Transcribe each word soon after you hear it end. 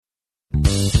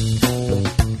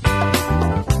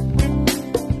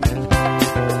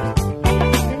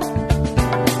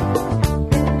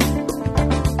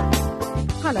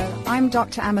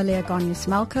Dr. Amalia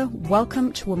Gonyas-Malka.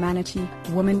 Welcome to Womanity,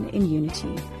 Women in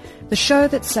Unity, the show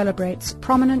that celebrates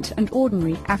prominent and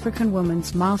ordinary African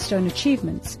women's milestone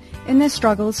achievements in their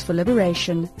struggles for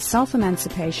liberation,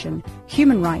 self-emancipation,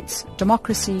 human rights,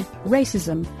 democracy,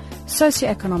 racism,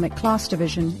 socioeconomic class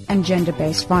division, and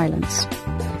gender-based violence.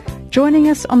 Joining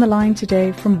us on the line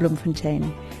today from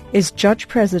Bloemfontein is Judge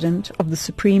President of the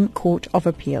Supreme Court of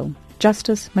Appeal,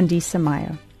 Justice Mandisa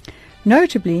Meyer.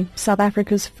 Notably, South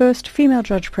Africa's first female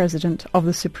Judge President of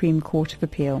the Supreme Court of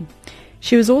Appeal.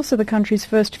 She was also the country's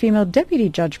first female Deputy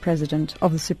Judge President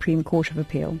of the Supreme Court of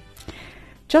Appeal.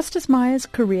 Justice Meyer's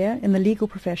career in the legal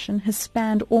profession has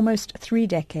spanned almost 3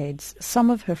 decades. Some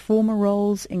of her former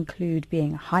roles include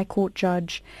being a High Court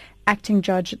judge, acting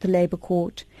judge at the Labour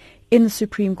Court, in the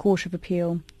Supreme Court of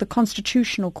Appeal, the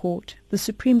Constitutional Court, the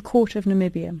Supreme Court of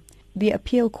Namibia, the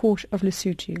Appeal Court of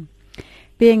Lesotho,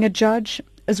 being a judge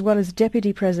as well as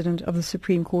Deputy President of the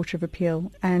Supreme Court of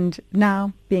Appeal, and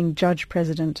now being Judge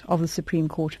President of the Supreme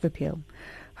Court of Appeal.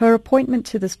 Her appointment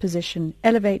to this position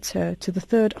elevates her to the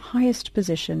 3rd highest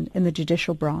position in the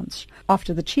judicial branch,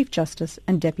 after the Chief Justice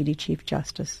and Deputy Chief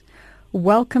Justice.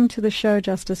 Welcome to the show,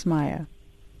 Justice Meyer.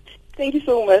 Thank you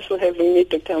so much for having me,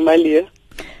 Dr. Amalia.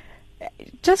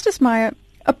 Justice Meyer,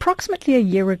 approximately a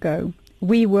year ago,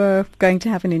 we were going to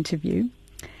have an interview,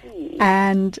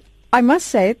 and I must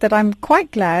say that I'm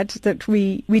quite glad that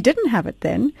we didn't have it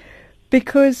then,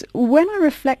 because when I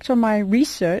reflect on my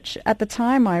research, at the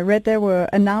time I read there were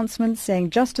announcements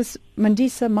saying Justice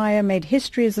Mandisa Meyer made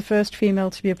history as the first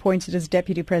female to be appointed as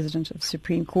Deputy President of the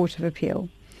Supreme Court of Appeal.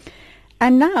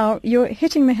 And now you're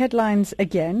hitting the headlines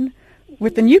again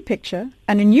with a new picture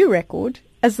and a new record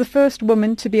as the first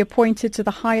woman to be appointed to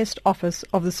the highest office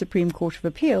of the Supreme Court of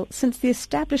Appeal since the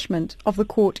establishment of the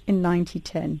court in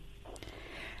 1910.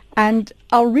 And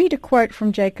I'll read a quote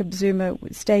from Jacob Zuma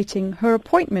stating, her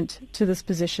appointment to this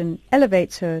position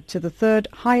elevates her to the 3rd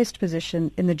highest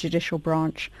position in the judicial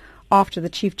branch after the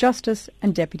Chief Justice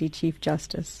and Deputy Chief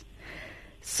Justice.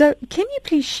 So can you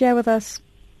please share with us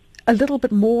a little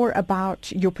bit more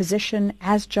about your position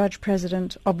as Judge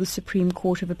President of the Supreme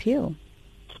Court of Appeal?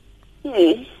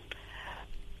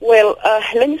 Well,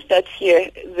 let me start here.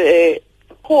 The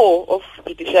core of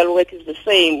judicial work is the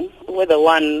same, whether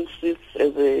one sits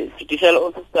as a judicial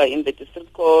officer in the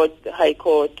District Court, the High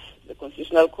Court, the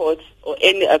Constitutional Court, or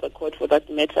any other court for that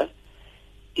matter.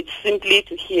 It's simply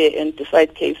to hear and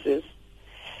decide cases.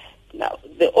 Now,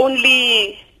 the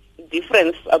only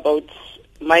difference about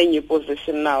my new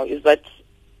position now is that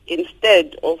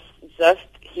instead of just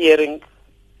hearing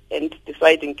and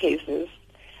deciding cases,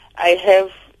 I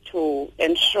have to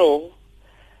ensure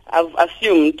I've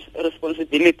assumed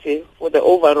responsibility for the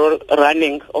overall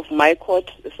running of my court,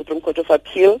 the Supreme Court of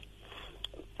Appeal,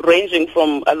 ranging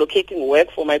from allocating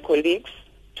work for my colleagues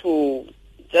to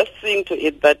just seeing to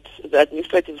it that the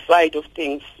administrative side of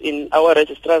things in our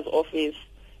registrar's office,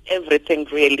 everything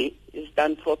really is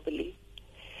done properly.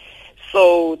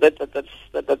 So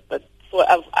so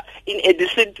I've, in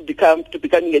addition to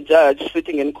becoming a judge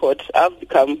sitting in court, I've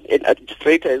become an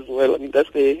administrator as well. I mean, that's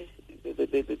the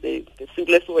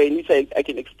simplest way in which I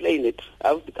can explain it.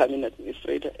 I've become an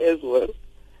administrator as well.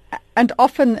 And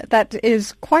often that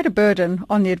is quite a burden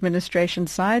on the administration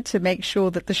side to make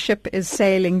sure that the ship is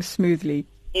sailing smoothly.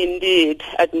 Indeed.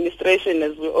 Administration,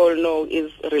 as we all know,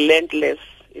 is relentless.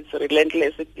 It's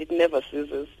relentless. It never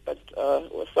ceases. But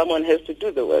someone has to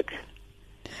do the work.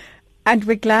 And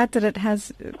we're glad that it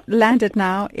has landed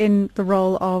now in the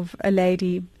role of a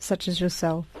lady such as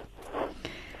yourself.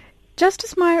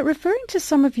 Justice Meyer, referring to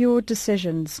some of your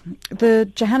decisions, the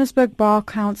Johannesburg Bar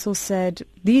Council said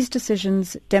these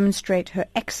decisions demonstrate her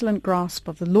excellent grasp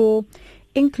of the law,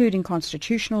 including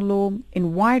constitutional law,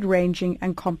 in wide-ranging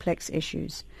and complex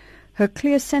issues. Her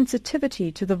clear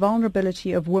sensitivity to the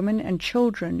vulnerability of women and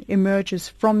children emerges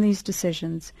from these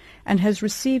decisions and has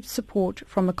received support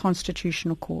from the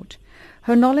Constitutional Court.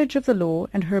 Her knowledge of the law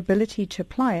and her ability to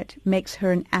apply it makes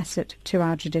her an asset to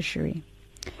our judiciary.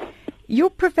 Your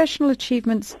professional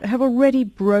achievements have already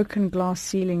broken glass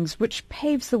ceilings, which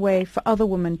paves the way for other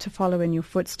women to follow in your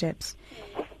footsteps.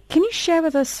 Can you share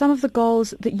with us some of the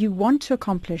goals that you want to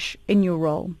accomplish in your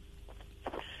role?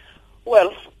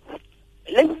 Well,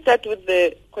 let me start with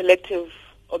the collective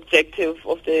objective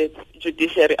of the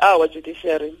judiciary, our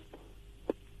judiciary,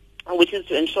 which is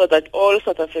to ensure that all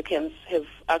South Africans have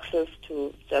access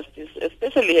to justice,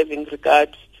 especially having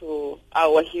regard to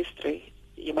our history.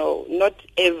 You know, not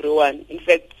everyone, in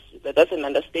fact, that's an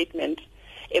understatement,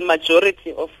 a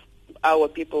majority of our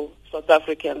people, South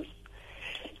Africans,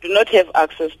 do not have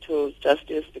access to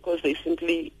justice because they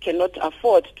simply cannot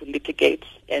afford to litigate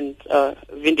and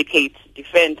vindicate,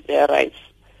 defend their rights.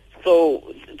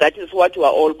 So that is what we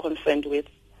are all concerned with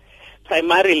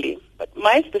primarily. But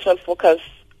my special focus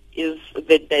is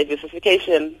the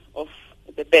diversification of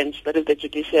the bench, that is the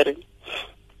judiciary,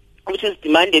 which is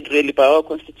demanded really by our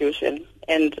constitution.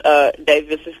 And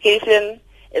diversification,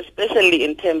 especially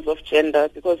in terms of gender,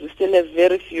 because we still have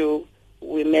very few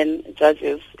women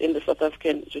judges in the South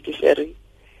African judiciary.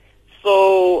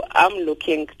 So I'm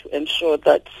looking to ensure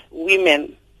that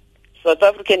women, South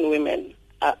African women,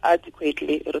 are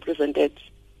adequately represented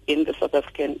in the South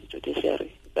African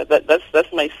judiciary.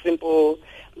 That's my simple,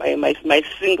 my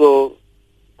single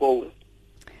goal.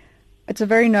 It's a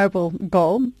very noble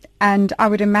goal, and I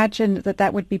would imagine that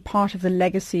that would be part of the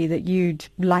legacy that you'd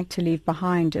like to leave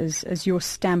behind as your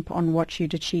stamp on what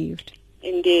you'd achieved.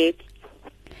 Indeed.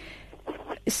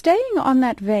 Staying on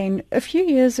that vein, a few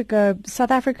years ago,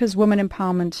 South Africa's Women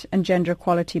Empowerment and Gender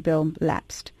Equality Bill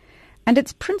lapsed, and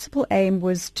its principal aim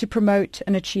was to promote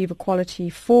and achieve equality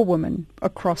for women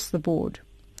across the board.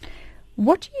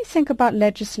 What do you think about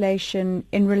legislation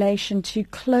in relation to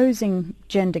closing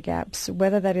gender gaps,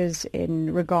 whether that is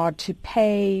in regard to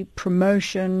pay,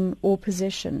 promotion, or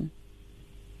position?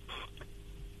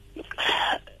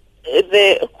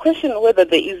 The question whether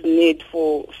there is need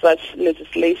for such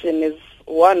legislation is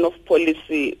one of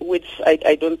policy which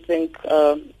I don't think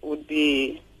would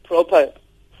be proper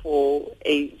for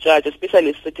a judge,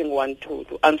 especially sitting one, to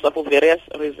answer for various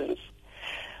reasons.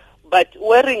 But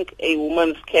wearing a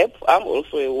woman's cap, I'm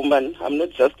also a woman. I'm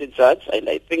not just a judge, and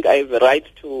I think I have a right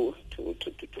to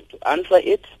answer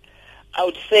it. I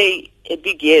would say a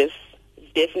big yes,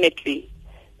 definitely.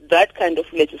 That kind of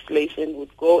legislation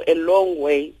would go a long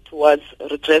way towards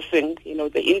redressing,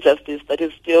 the injustice that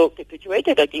is still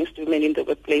perpetuated against women in the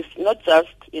workplace, not just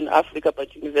in Africa,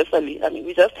 but universally. I mean,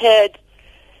 we just had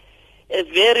a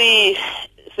very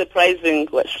surprising,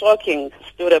 shocking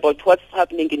story about what's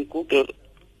happening in Google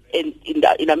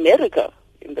in America,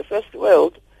 in the first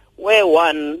world, where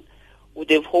one would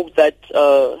have hoped that,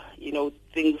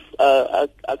 things are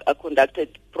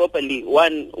conducted properly.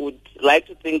 One would like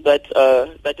to think that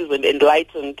that is an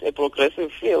enlightened, a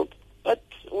progressive field. But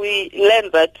we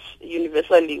learn that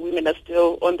universally women are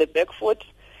still on the back foot,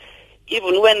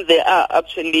 even when they are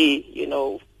actually,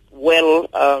 well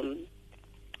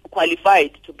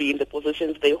qualified to be in the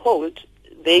positions they hold.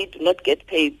 They do not get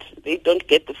paid. They don't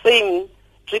get the same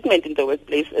treatment in the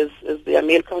workplace as their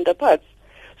male counterparts.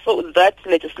 So that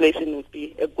legislation would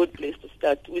be a good place to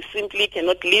start. We simply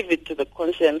cannot leave it to the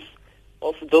conscience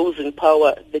of those in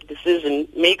power, the decision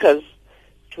makers,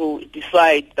 to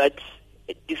decide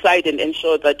and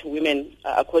ensure that women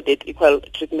are accorded equal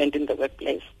treatment in the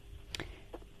workplace.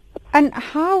 And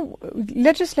how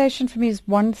legislation for me is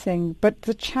one thing, but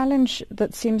the challenge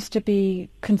that seems to be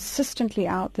consistently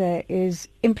out there is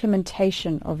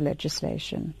implementation of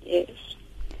legislation. Yes.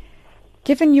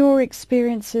 Given your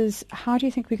experiences, how do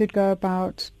you think we could go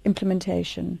about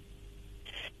implementation?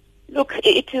 Look,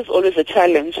 it is always a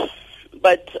challenge,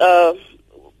 but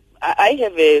I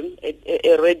have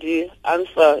a ready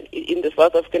answer in the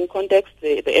South African context,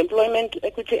 the Employment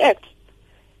Equity Act.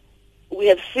 We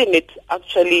have seen it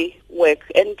actually work,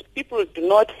 and people do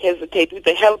not hesitate, with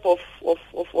the help of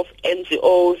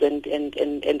NGOs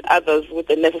and others with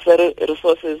the necessary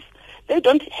resources. They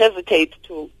don't hesitate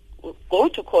to go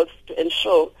to courts to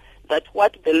ensure that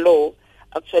what the law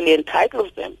actually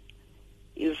entitles them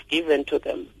is given to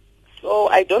them. So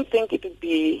I don't think it would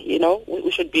be,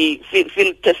 we should be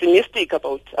feel pessimistic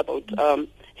about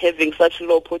having such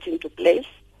law put into place.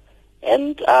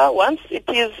 And once it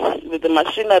is, the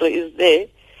machinery is there,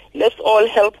 let's all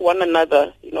help one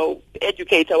another,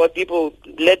 educate our people,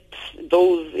 let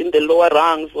those in the lower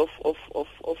rungs of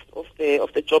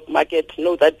the job market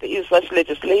know that there is such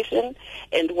legislation,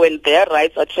 and when their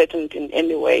rights are threatened in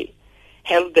any way,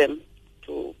 help them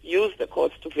to use the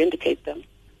courts to vindicate them.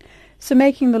 So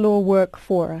making the law work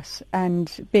for us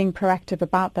and being proactive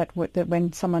about that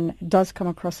when someone does come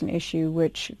across an issue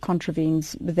which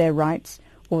contravenes their rights,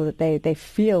 or that they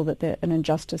feel that an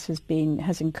injustice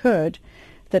has incurred,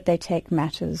 that they take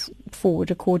matters forward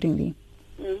accordingly.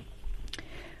 Mm.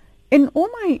 In all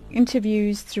my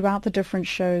interviews throughout the different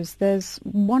shows, there's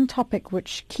one topic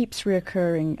which keeps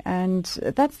reoccurring, and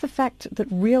that's the fact that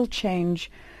real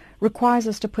change requires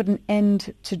us to put an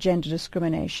end to gender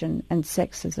discrimination and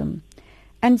sexism.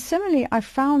 And similarly, I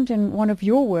found in one of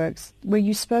your works where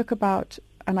you spoke about,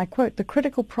 and I quote, the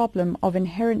critical problem of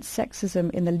inherent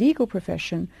sexism in the legal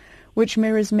profession, which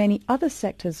mirrors many other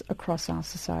sectors across our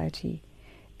society.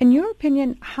 In your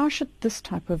opinion, how should this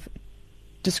type of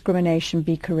discrimination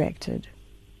be corrected?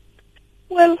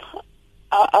 Well,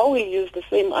 I will use the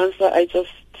same answer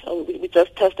we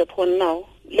just touched upon now.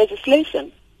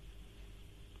 Legislation.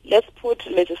 Let's put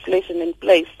legislation in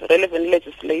place, relevant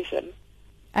legislation.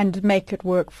 And make it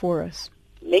work for us.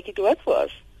 Make it work for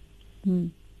us.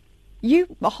 You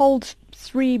hold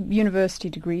 3 university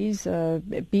degrees,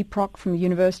 BProc from the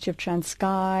University of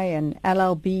Transkei, an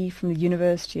LLB from the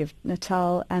University of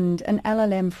Natal, and an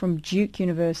LLM from Duke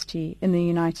University in the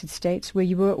United States, where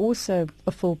you were also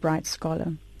a Fulbright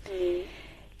scholar.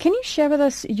 Can you share with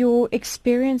us your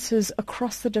experiences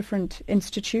across the different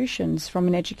institutions from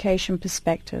an education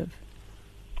perspective?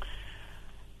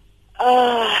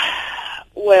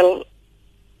 Well,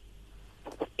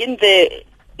 in the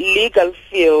legal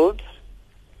field,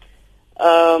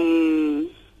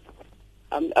 I'm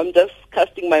just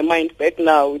casting my mind back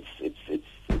now. It's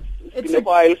been a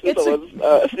while since I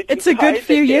was sitting. It's a good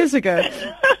few years ago.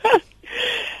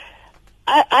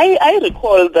 I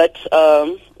recall that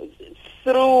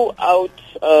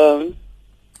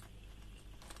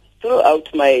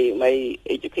throughout my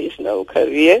educational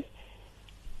career,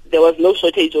 there was no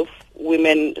shortage of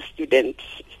women students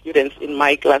in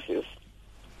my classes.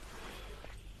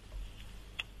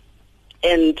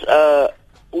 And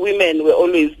women were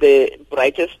always the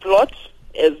brightest lot,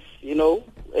 as you know,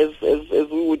 as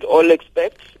we would all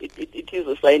expect. It is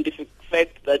a scientific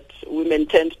fact that women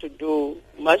tend to do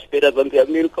much better than their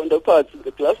male counterparts in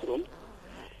the classroom.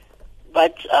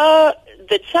 But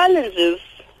the challenges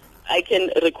I can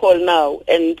recall now,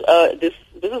 and this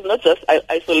is not just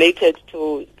isolated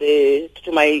to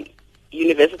my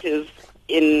universities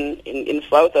in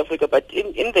South Africa, but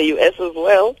in the US as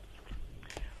well,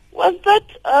 was that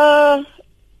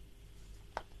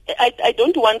I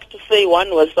don't want to say one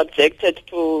was subjected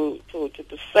to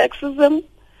sexism,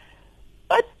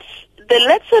 but the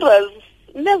lecturers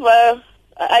never.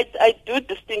 I do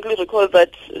distinctly recall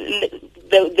that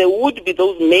there would be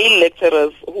those male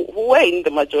lecturers who were in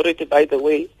the majority, by the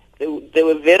way. There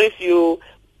were very few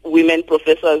women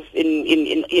professors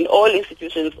in all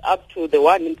institutions up to the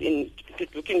one in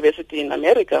Duke University in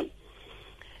America.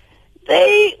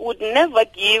 They would never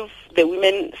give the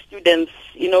women students,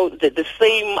 the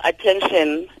same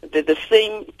attention, the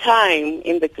same time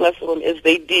in the classroom as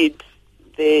they did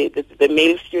the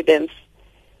male students.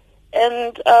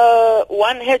 And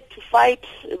one had to fight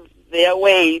their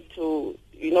way to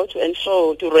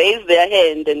ensure, to raise their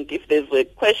hand. And if there's a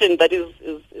question that is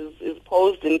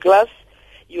posed in class,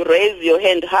 you raise your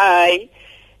hand high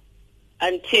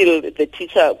until the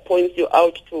teacher points you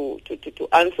out to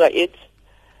answer it.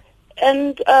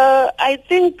 And I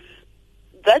think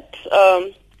that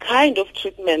kind of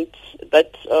treatment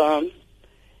that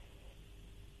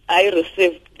I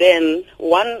received then,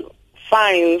 one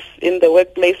finds in the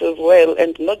workplace as well,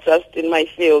 and not just in my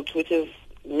field, which is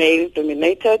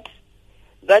male-dominated,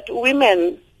 that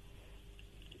women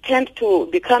tend to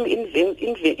become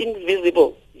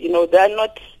invisible. They are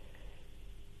not.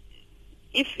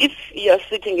 If you are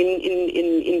sitting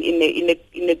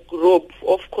in a group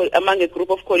among a group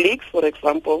of colleagues, for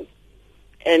example,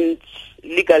 and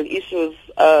legal issues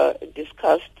are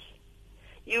discussed,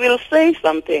 you will say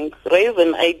something, raise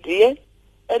an idea,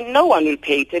 and no one will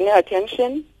pay it any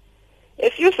attention. A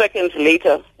few seconds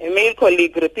later, a male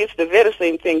colleague repeats the very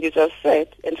same thing you just said,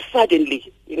 and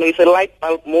suddenly, it's a light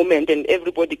bulb moment, and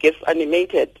everybody gets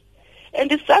animated.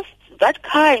 And it's just that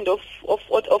kind of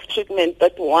treatment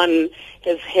that one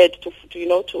has had to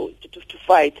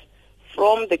fight,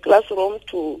 from the classroom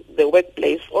to the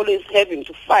workplace, always having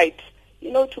to fight,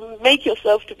 to make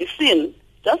yourself to be seen,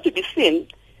 just to be seen,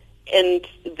 and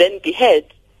then be heard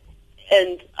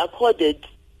and accorded,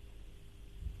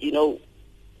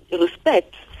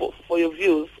 respect for your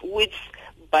views, which,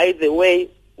 by the way,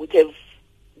 would have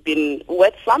been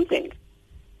worth something.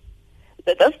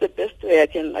 That's the best way I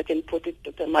can put it,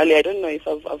 Dr. Mali. I don't know if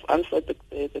I've answered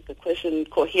the question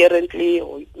coherently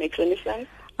or it makes any sense.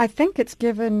 I think it's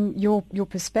given your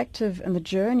perspective and the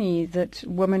journey that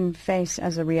women face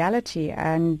as a reality,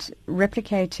 and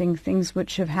replicating things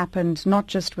which have happened not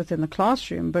just within the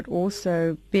classroom but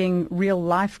also being real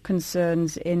life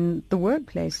concerns in the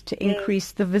workplace to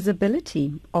increase the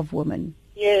visibility of women.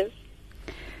 Yes.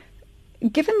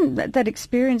 Given that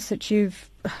experience that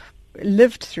you've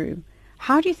lived through,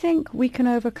 how do you think we can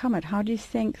overcome it? How do you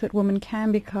think that women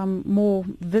can become more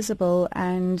visible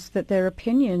and that their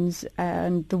opinions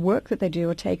and the work that they do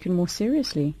are taken more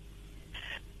seriously?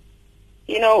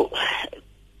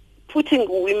 Putting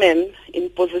women in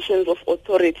positions of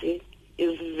authority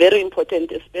is very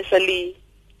important, especially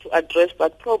to address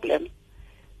that problem.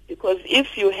 Because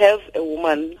if you have a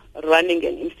woman running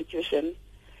an institution,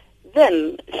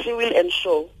 then she will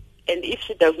ensure. And if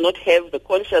she does not have the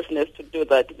consciousness to do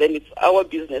that, then it's our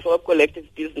business, our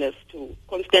collective business, to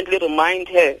constantly remind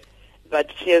her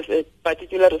that she has a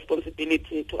particular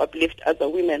responsibility to uplift other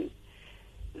women.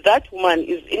 That woman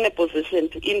is in a position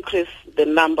to increase the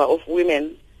number of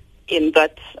women in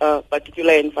that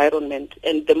particular environment.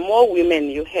 And the more women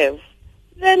you have,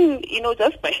 then,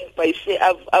 just by share,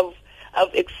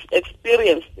 I've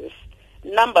experienced this.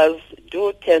 Numbers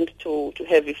do tend to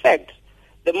have effect.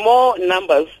 The more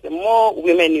numbers, the more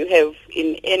women you have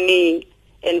in any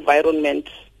environment,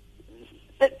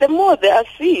 the more they are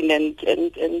seen, and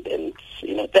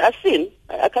they are seen.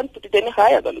 I can't put it any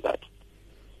higher than that.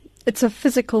 It's a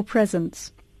physical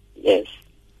presence. Yes,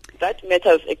 that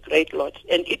matters a great lot.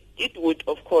 And it would,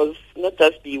 of course, not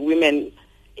just be women,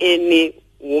 any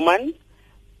woman,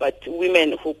 but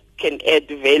women who can add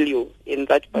value in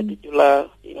that particular,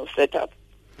 setup.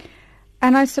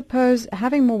 And I suppose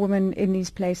having more women in these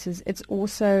places, it's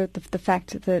also the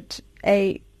fact that,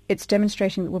 it's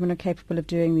demonstrating that women are capable of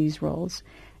doing these roles,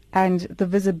 and the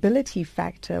visibility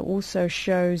factor also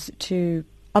shows to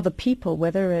other people,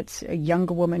 whether it's a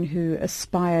younger woman who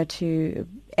aspire to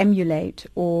emulate,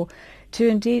 or to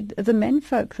indeed the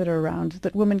menfolk that are around,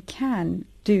 that women can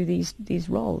do these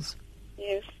roles.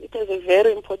 Yes, it has a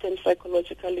very important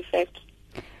psychological effect.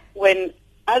 When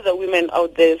other women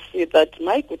out there see that,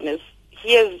 my goodness,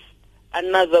 here's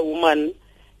another woman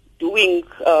doing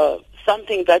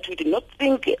something that we did not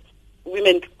think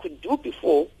women could do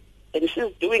before, and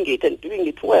she's doing it and doing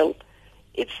it well,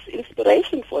 it's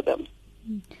inspiration for them.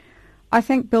 I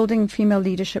think building female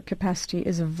leadership capacity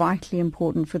is vitally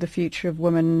important for the future of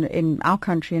women in our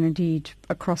country and indeed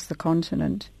across the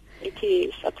continent. It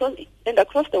is,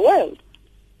 across the world.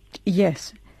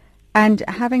 Yes. And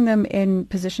having them in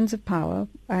positions of power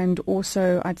and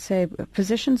also, I'd say,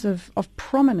 positions of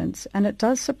prominence. And it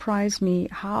does surprise me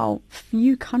how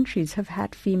few countries have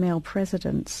had female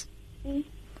presidents. Mm.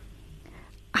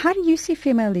 How do you see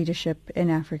female leadership in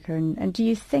Africa? And do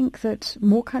you think that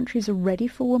more countries are ready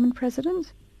for women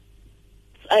presidents?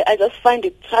 I just find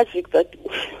it tragic that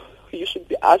you should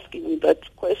be asking me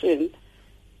that question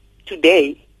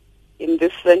today, in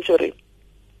this century.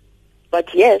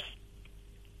 But yes.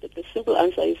 The simple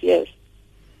answer is yes.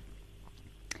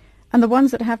 And the ones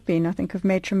that have been, I think, have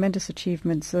made tremendous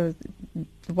achievements. The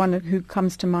one who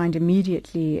comes to mind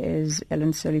immediately is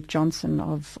Ellen Sirleaf Johnson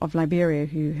of Liberia,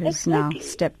 who has now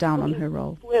stepped down on her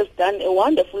role. Who has done a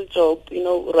wonderful job,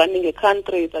 running a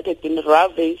country that had been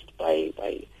ravaged by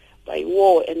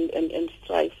war and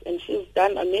strife. And she's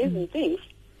done amazing things.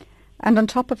 And on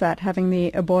top of that, having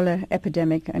the Ebola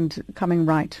epidemic and coming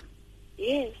right.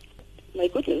 Yes. My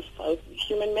goodness,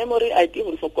 human memory, I'd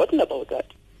even forgotten about that.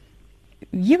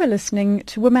 You are listening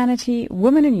to Womanity,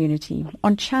 Women in Unity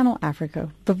on Channel Africa,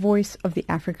 the voice of the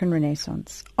African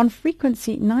Renaissance, on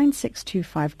frequency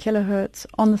 9625 kilohertz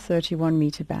on the 31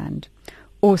 meter band.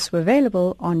 Also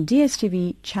available on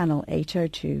DSTV Channel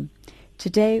 802.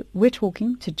 Today, we're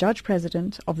talking to Judge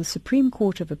President of the Supreme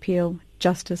Court of Appeal,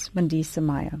 Justice Mandisa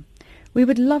Maya. We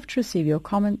would love to receive your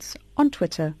comments on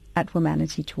Twitter at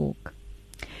Womanity Talk.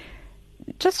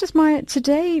 Justice Maya,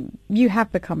 today you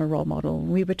have become a role model.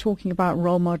 We were talking about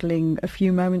role modeling a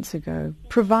few moments ago,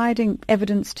 providing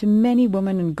evidence to many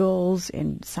women and girls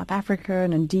in South Africa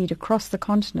and indeed across the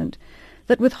continent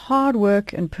that with hard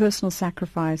work and personal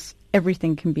sacrifice,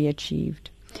 everything can be achieved.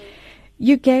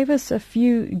 You gave us a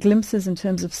few glimpses in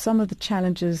terms of some of the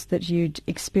challenges that you'd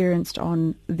experienced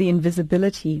on the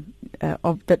invisibility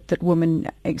that women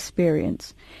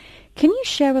experience. Can you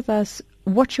share with us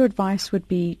what your advice would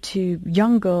be to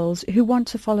young girls who want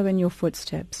to follow in your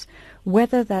footsteps,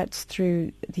 whether that's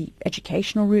through the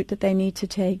educational route that they need to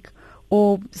take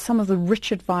or some of the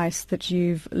rich advice that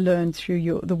you've learned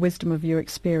through the wisdom of your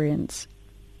experience?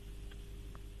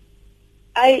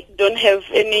 I don't have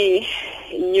any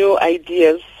new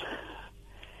ideas.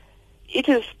 It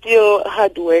is still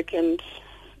hard work and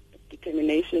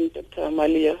determination, Dr.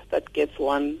 Amalia, that gets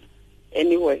one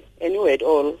anywhere at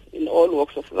all, in all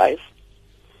walks of life.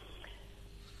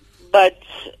 But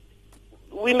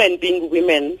women being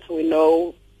women, we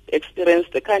know, experience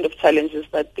the kind of challenges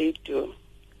that they do.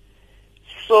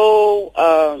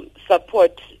 So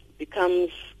support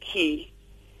becomes key.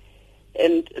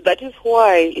 And that is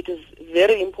why it is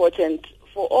very important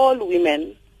for all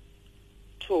women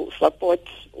to support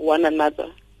one another.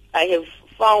 I have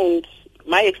found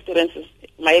my experience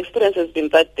has been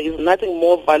that there is nothing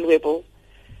more valuable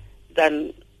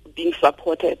than being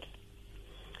supported.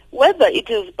 Whether it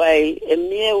is by a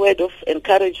mere word of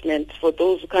encouragement for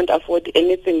those who can't afford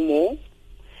anything more,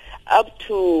 up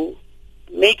to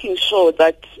making sure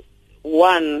that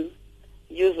one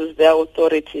uses their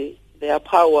authority, their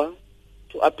power,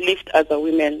 to uplift other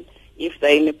women if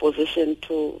they're in a position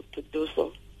to do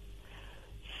so.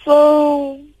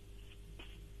 So,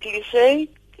 cliche,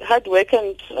 hard work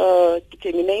and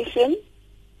determination,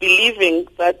 believing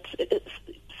that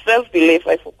self-belief,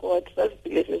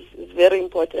 self-belief is very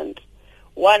important.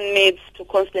 One needs to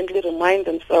constantly remind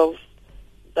themselves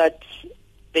that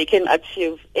they can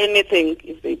achieve anything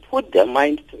if they put their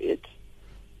mind to it.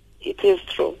 It is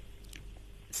true.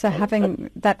 So having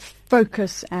that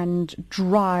focus and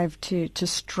drive to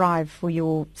strive for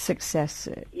your success,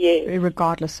 yes,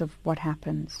 regardless of what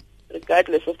happens.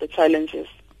 Regardless of the challenges.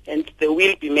 And there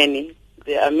will be many.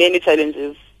 There are many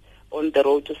challenges on the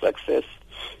road to success.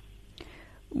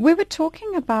 We were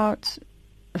talking about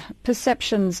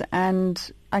perceptions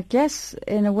and I guess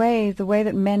in a way the way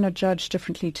that men are judged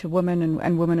differently to women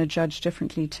and women are judged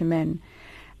differently to men.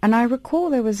 And I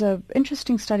recall there was an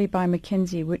interesting study by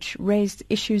McKinsey which raised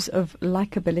issues of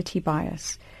likability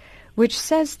bias, which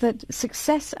says that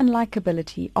success and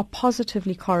likability are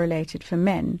positively correlated for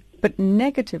men, but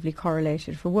negatively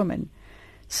correlated for women.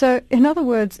 So, in other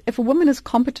words, if a woman is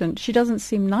competent, she doesn't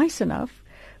seem nice enough,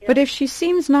 yes. But if she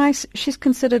seems nice, she's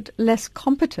considered less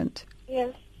competent.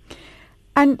 Yes.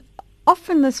 And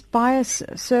often this bias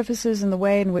surfaces in the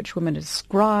way in which women are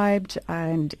described,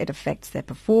 and it affects their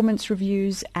performance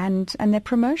reviews and their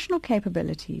promotional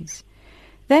capabilities.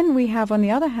 Then we have, on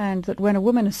the other hand, that when a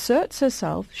woman asserts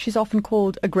herself, she's often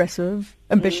called aggressive,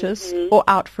 ambitious, or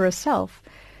out for herself.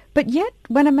 But yet,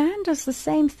 when a man does the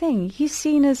same thing, he's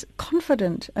seen as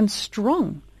confident and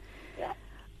strong. Yeah.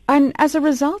 And as a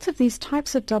result of these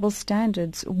types of double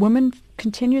standards, women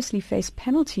continuously face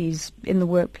penalties in the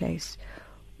workplace.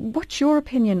 What's your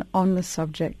opinion on the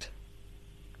subject?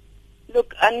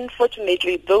 Look,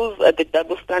 unfortunately, those are the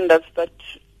double standards that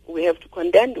we have to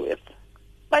contend with.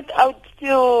 But I would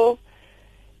still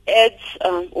urge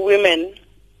women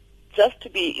just to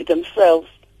be themselves,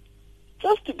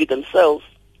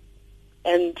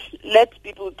 and let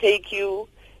people take you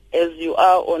as you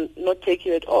are or not take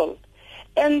you at all.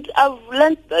 And I've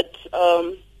learned that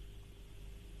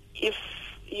if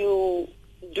you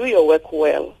do your work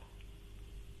well,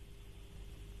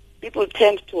 people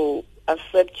tend to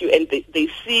accept you and they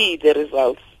see the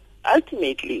results.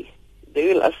 Ultimately,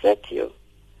 they will accept you.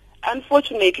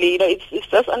 Unfortunately, it's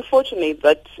just unfortunate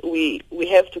that we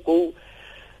have to go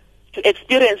to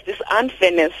experience this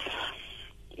unfairness,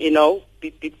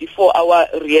 before our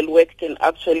real work can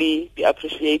actually be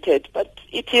appreciated. But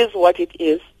it is what it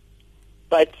is.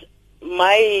 But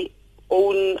my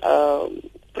own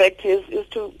practice is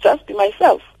to just be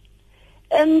myself.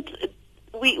 And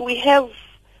we have,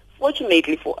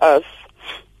 fortunately for us,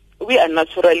 we are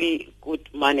naturally good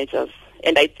managers.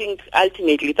 And I think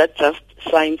ultimately that just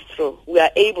shines through. We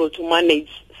are able to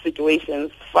manage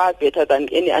situations far better than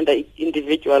any other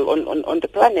individual on the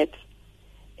planet.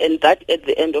 And that, at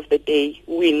the end of the day,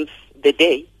 wins the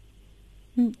day.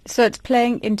 So it's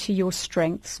playing into your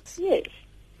strengths. Yes.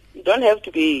 You don't have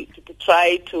to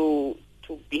try to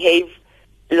behave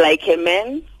like a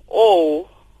man or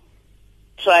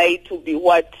try to be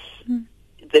what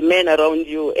the men around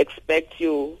you expect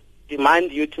you,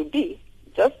 demand you to be.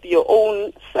 Just be your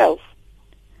own self.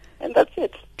 And that's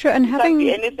it. True, and you can't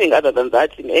be anything other than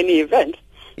that in any event.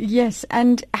 Yes,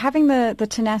 and having the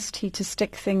tenacity to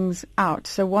stick things out.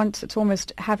 So once it's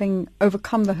almost having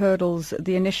overcome the hurdles,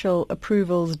 the initial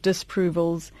approvals,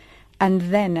 disapprovals, and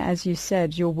then, as you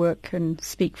said, your work can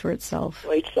speak for itself.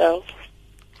 For itself.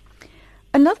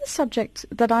 Another subject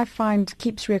that I find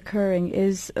keeps reoccurring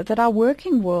is that our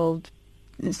working world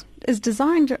is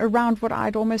designed around what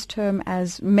I'd almost term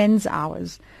as men's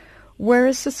hours.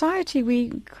 Whereas society, we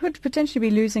could potentially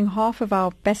be losing half of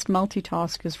our best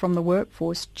multitaskers from the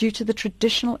workforce due to the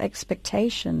traditional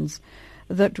expectations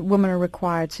that women are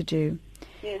required to do.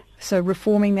 Yeah. So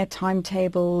reforming their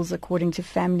timetables according to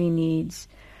family needs.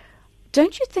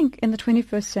 Don't you think in the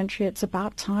 21st century it's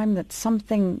about time that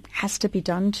something has to be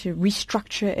done to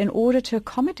restructure in order to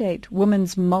accommodate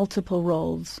women's multiple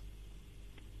roles?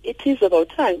 It is about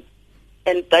time.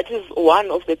 And that is one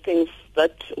of the things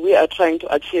that we are trying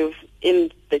to achieve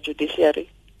in the judiciary,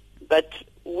 that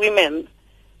women's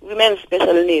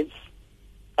special needs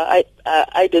are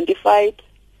identified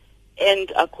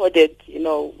and accorded,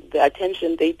 the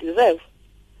attention they deserve.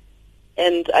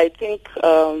 And I think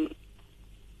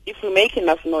if we make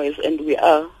enough noise, and we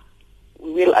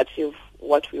will achieve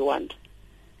what we want.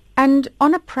 And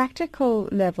on a practical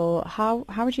level, how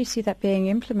would you see that being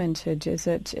implemented? Is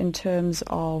it in terms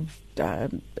of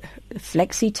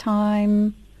flexi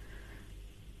time?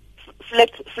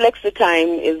 flexi time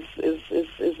is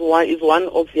one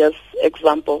obvious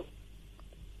example.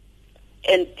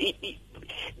 And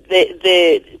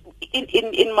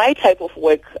in my type of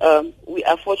work, we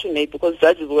are fortunate because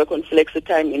judges work on flexi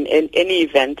time in any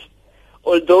event.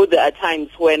 Although there are times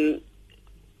when,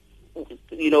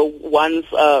 one's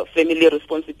family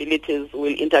responsibilities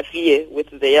will interfere with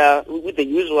the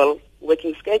usual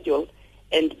working schedule,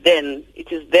 and then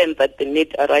it is then that the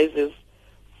need arises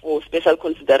for special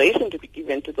consideration to be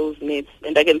given to those needs.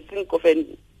 And I can think of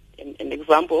an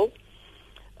example,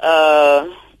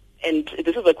 and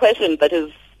this is a question that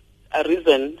has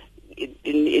arisen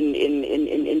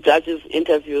in judges'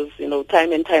 interviews,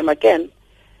 time and time again.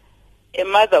 A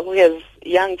mother who has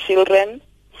young children,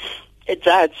 a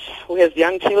judge who has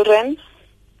young children,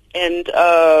 and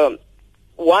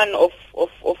one of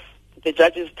the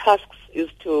judge's tasks is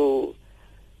to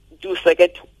do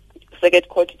circuit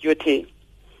court duty,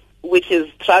 which is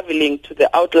traveling to the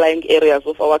outlying areas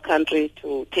of our country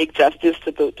to take justice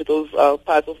to those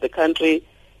parts of the country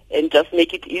and just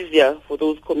make it easier for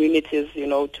those communities,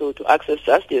 to access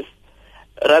justice,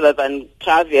 rather than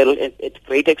travel at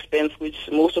great expense, which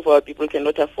most of our people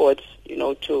cannot afford,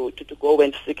 to go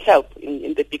and seek help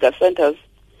in the bigger centers.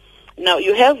 Now,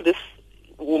 you have this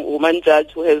woman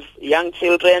judge who has young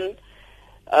children,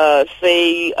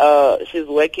 she's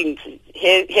working,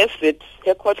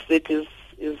 her court seat is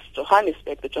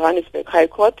Johannesburg, the Johannesburg High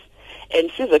Court,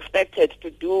 and she's expected to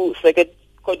do circuit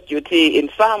court duty in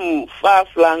some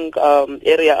far-flung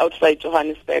area outside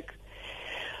Johannesburg.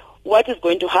 What is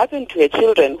going to happen to her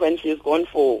children when she's gone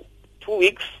for 2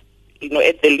 weeks,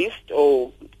 at the least,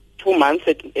 or 2 months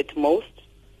at most?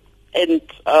 And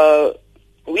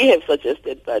we have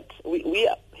suggested that we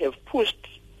have pushed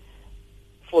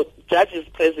for judges,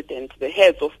 president, the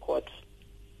heads of courts,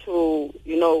 to,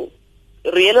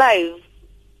 realize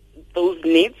those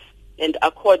needs and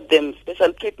accord them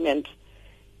special treatment.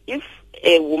 If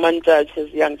a woman judge has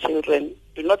young children,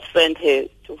 do not send her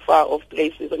to far-off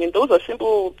places. I mean, those are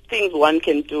simple things one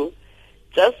can do.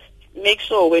 Just make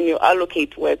sure when you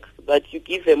allocate work that you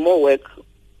give her more work,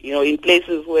 in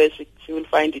places where she will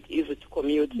find it easy to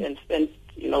commute and spend,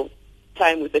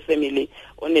 time with the family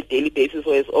on a daily basis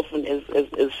or as often as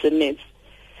she needs.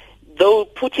 Though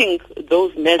putting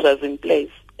those measures in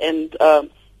place, and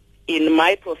in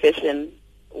my profession,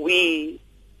 we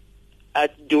are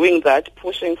doing that,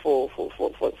 pushing for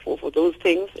those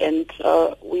things, and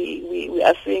we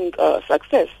are seeing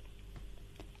success.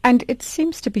 And it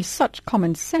seems to be such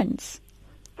common sense.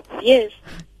 Yes.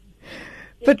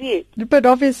 But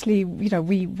obviously,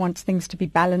 we want things to be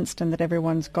balanced and that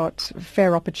everyone's got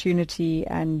fair opportunity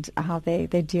and how they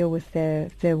deal with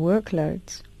their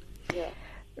workloads. Yeah.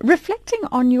 Reflecting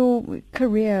on your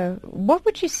career, what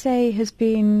would you say has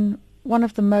been one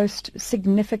of the most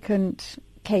significant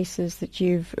cases that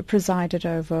you've presided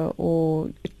over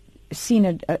or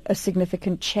seen a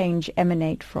significant change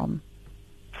emanate from?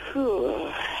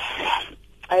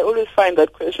 I always find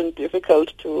that question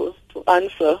difficult to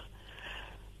answer,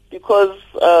 because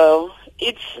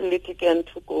each litigant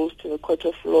who goes to a court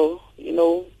of law,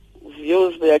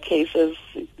 views their cases.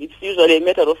 It's usually a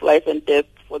matter of life and death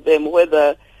for them,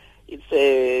 whether it's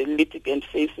a litigant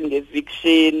facing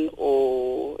eviction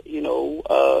or,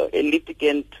 a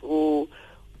litigant who's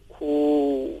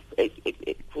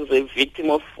a victim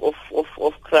of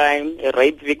crime, a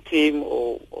rape victim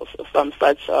or some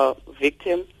such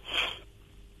victim.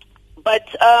 But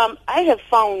I have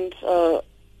found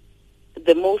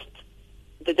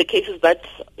the cases that,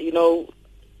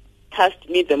 touched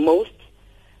me the most,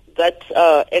 that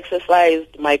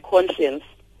exercised my conscience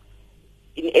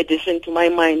in addition to my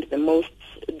mind the most,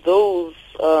 those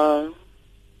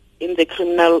in the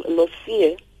criminal law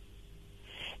sphere,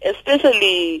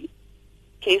 especially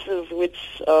cases which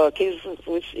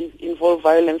involve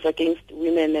violence against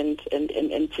women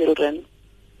and children.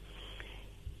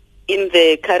 In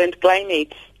the current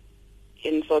climate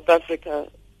in South Africa,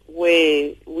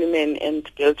 where women and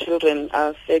girl children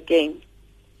are fair game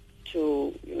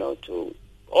to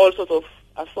all sorts of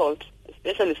assault,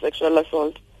 especially sexual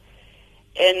assault.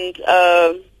 And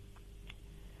I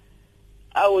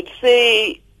would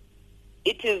say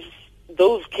it is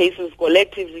those cases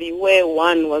collectively where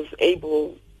one was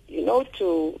able,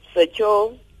 to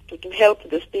help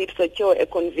the state secure a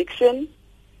conviction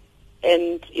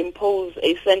and impose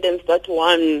a sentence that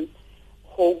one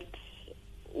hoped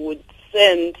would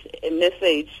send a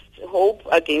message, hope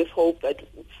against hope, that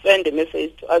would send a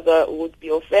message to other would-be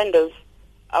offenders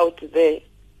out there,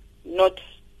 not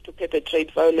to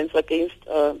perpetrate violence against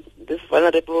this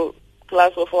vulnerable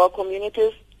class of our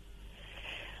communities.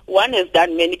 one has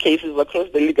done many cases across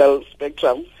the legal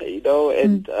spectrum,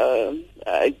 and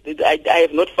I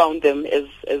have not found them as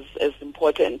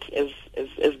important as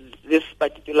this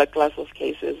particular class of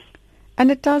cases.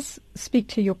 And it does speak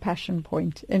to your passion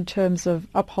point in terms of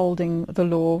upholding the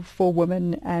law for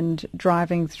women and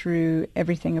driving through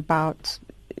everything about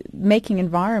making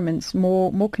environments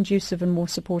more conducive and more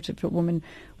supportive for women,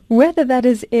 whether that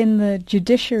is in the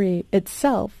judiciary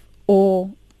itself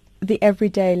or the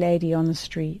everyday lady on the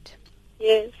street.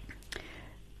 Yes.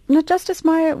 Now, Justice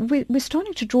Meyer, we're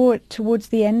starting to draw it towards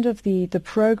the end of the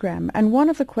program, and one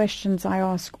of the questions I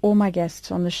ask all my guests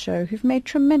on the show who've made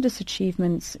tremendous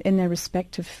achievements in their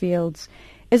respective fields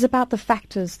is about the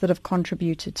factors that have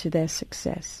contributed to their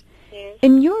success. Yes.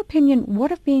 In your opinion,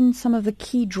 what have been some of the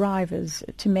key drivers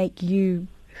to make you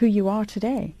who you are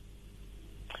today?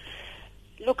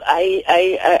 Look, I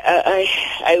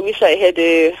wish I had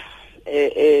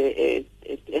a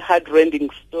heart-rending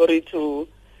story to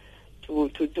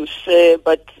share,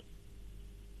 but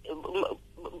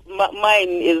mine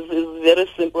is very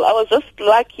simple. I was just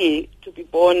lucky to be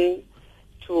born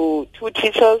to two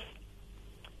teachers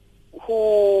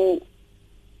who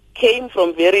came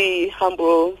from very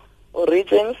humble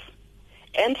origins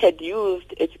and had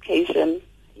used education,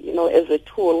 as a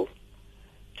tool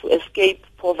to escape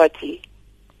poverty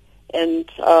and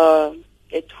a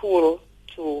tool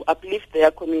to uplift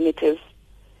their communities.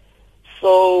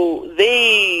 So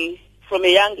they, from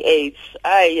a young age,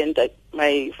 I and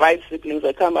my 5 siblings,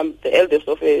 I'm the eldest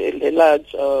of a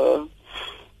large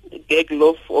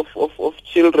gaggle of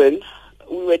children.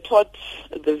 We were taught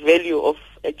the value of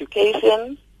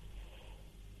education,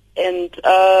 and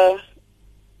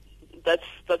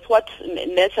that's what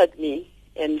nurtured me.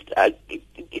 And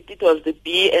it was the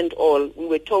be and all. We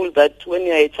were told that when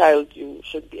you're a child, you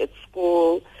should be at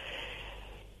school,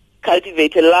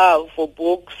 cultivate a love for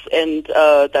books, and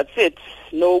that's it.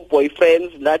 No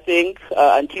boyfriends, nothing,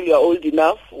 until you're old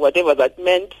enough, whatever that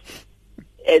meant.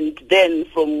 And then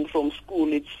from school,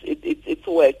 it's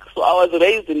work. So I was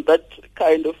raised in that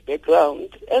kind of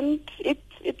background, and it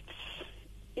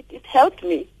helped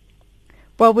me.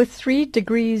 Well, with 3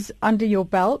 degrees under your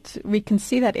belt, we can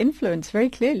see that influence very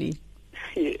clearly.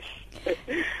 Yes.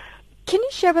 Can you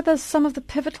share with us some of the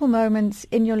pivotal moments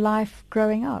in your life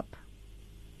growing up?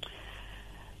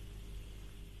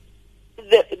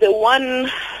 The one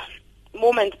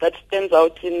moment that stands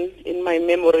out in my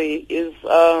memory is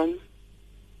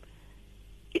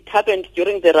it happened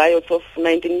during the riots of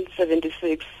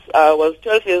 1976. I was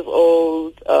 12 years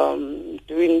old,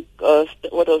 doing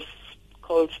what was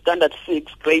called Standard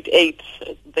 6, Grade 8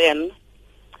 then,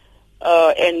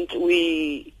 and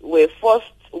we were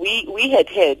forced. We had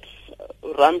heard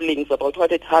rumblings about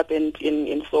what had happened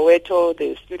in Soweto,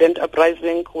 the student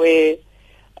uprising, where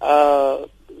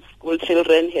school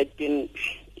children had been,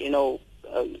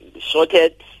 shot,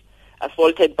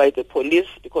 assaulted by the police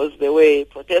because they were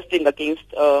protesting against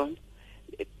a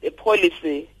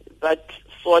policy that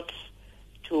sought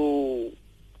to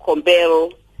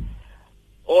compel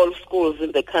all schools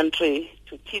in the country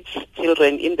to teach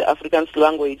children in the Afrikaans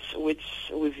language, which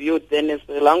we viewed then as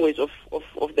the language of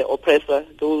the oppressor,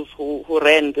 those who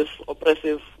ran this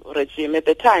oppressive regime at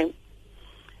the time.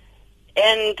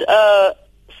 And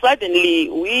suddenly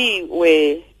we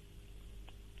were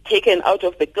taken out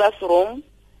of the classroom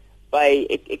by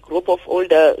a group of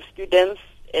older students,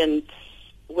 and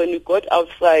when we got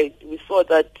outside, we saw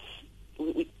that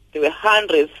there were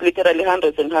hundreds, literally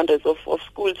hundreds and hundreds of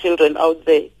school children out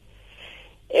there.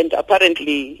 And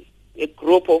apparently a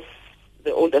group of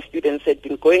the older students had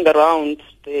been going around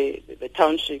the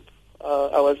township.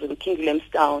 I was in King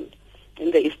Williamstown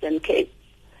in the Eastern Cape.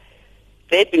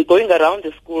 They had been going around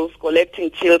the schools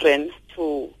collecting children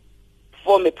to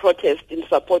form a protest in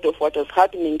support of what was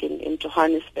happening in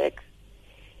Johannesburg.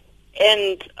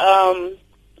 And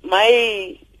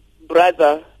my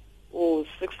brother, who was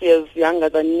 6 years younger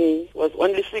than me, was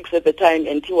only 6 at the time,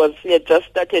 and he had just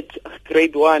started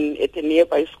grade 1 at a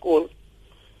nearby school.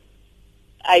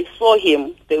 I saw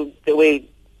him. They were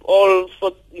all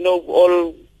sorts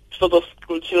of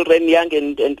school children, young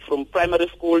and from primary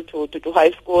school to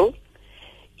high school,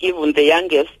 even the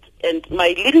youngest. And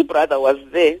my little brother was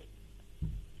there,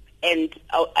 and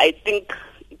I think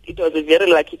it was a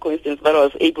very lucky coincidence that I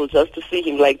was able just to see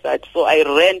him like that. So I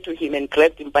ran to him and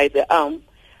grabbed him by the arm.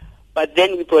 But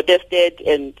then we protested,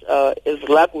 and as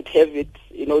luck would have it,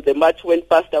 the march went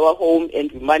past our home, and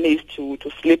we managed to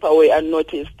slip away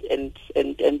unnoticed and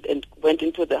went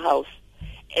into the house.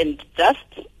 And just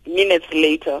minutes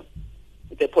later,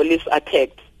 the police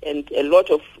attacked, and a lot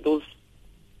of those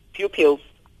pupils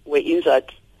were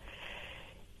injured.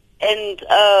 And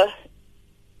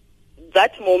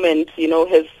that moment,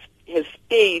 has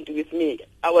stayed with me.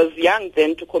 I was young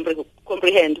then to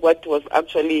comprehend what was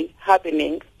actually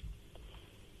happening,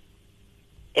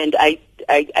 and I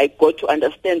got to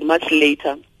understand much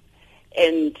later.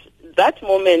 And that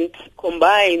moment,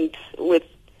 combined with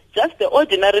just the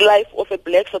ordinary life of a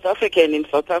black South African in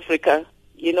South Africa,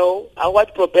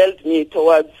 what propelled me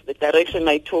towards the direction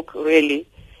I took, really.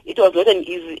 It was not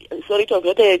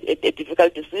a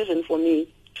difficult decision for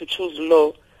me to choose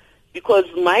law, because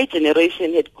my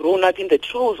generation had grown up in the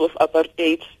throes of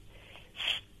apartheid,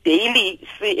 daily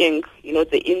seeing,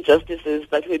 the injustices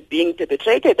that were being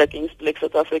perpetrated against black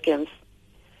South Africans.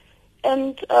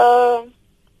 And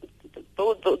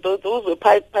those were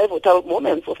pivotal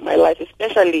moments of my life,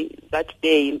 especially that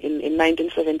day in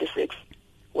 1976,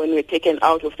 when we were taken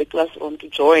out of the classroom to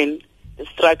join the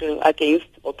struggle against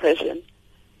oppression.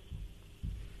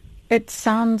 It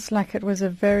sounds like it was a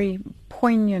very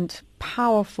poignant,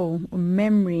 powerful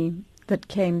memory that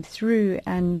came through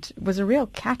and was a real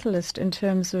catalyst in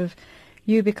terms of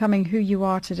you becoming who you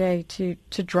are today to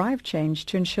drive change,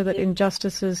 to ensure that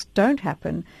injustices don't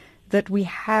happen, that we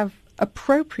have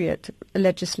appropriate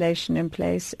legislation in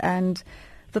place and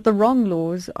that the wrong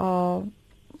laws are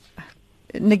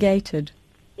negated.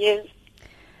 Yes.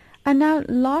 And now,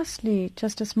 lastly,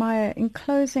 Justice Meyer, in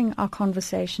closing our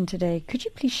conversation today, could you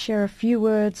please share a few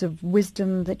words of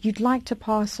wisdom that you'd like to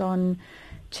pass on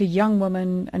to young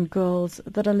women and girls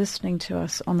that are listening to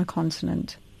us on the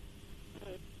continent?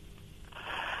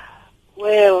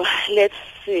 Well, let's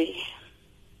see.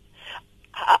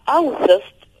 I would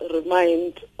just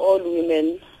remind all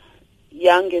women,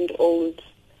 young and old,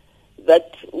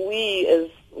 that we as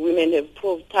women have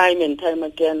proved time and time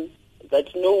again that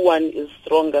no one is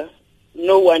stronger,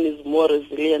 no one is more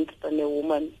resilient than a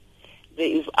woman. There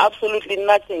is absolutely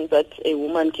nothing that a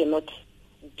woman cannot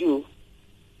do,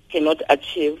 cannot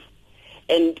achieve,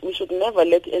 and we should never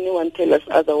let anyone tell us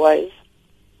otherwise.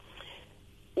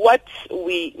 What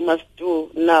we must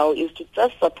do now is to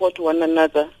just support one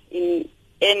another in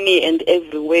any and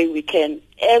every way we can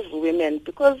as women,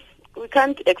 because we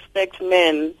can't expect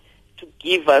men to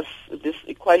give us this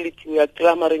equality we are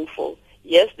clamoring for.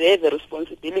 Yes, they have a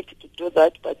responsibility to do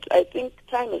that, but I think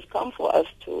time has come for us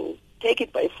to take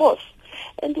it by force.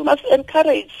 And we must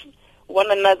encourage one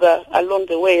another along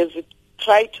the way as we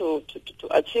try to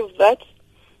achieve that.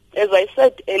 As I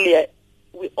said earlier,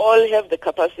 we all have the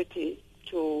capacity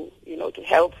to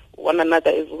help one another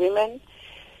as women.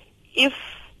 Even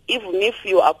if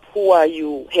you are poor,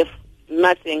 you have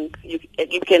nothing, you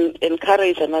can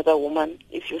encourage another woman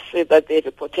if you see that they have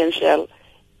a potential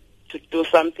to do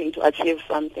something, to achieve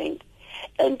something.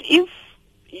 And if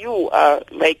you are,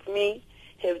 like me,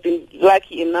 have been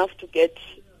lucky enough to get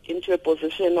into a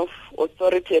position of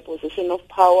authority, a position of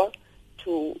power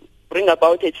to bring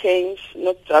about a change,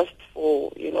 not just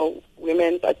for,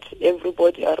 women, but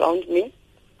everybody around me,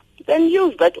 then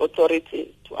use that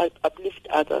authority to uplift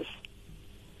others.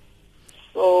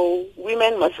 So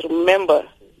women must remember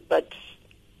that,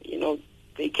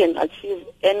 they can achieve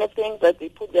anything that they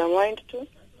put their mind to,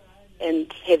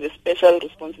 and have a special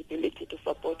responsibility to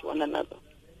support one another.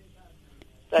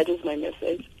 That is my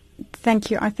message.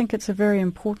 Thank you. I think it's a very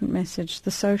important message,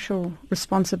 the social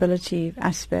responsibility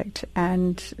aspect,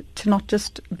 and to not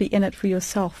just be in it for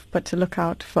yourself, but to look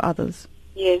out for others.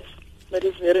 Yes, that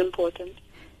is very important.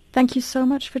 Thank you so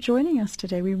much for joining us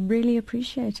today. We really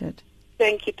appreciate it.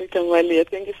 Thank you, Dr. Malia.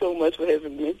 Thank you so much for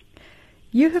having me.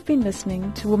 You have been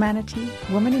listening to Womanity,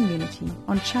 Woman in Unity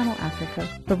on Channel Africa,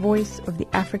 the voice of the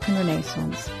African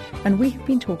Renaissance, and we have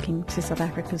been talking to South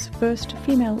Africa's first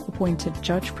female-appointed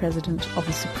Judge President of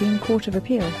the Supreme Court of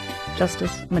Appeal,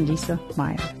 Justice Mandisa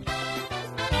Meyer.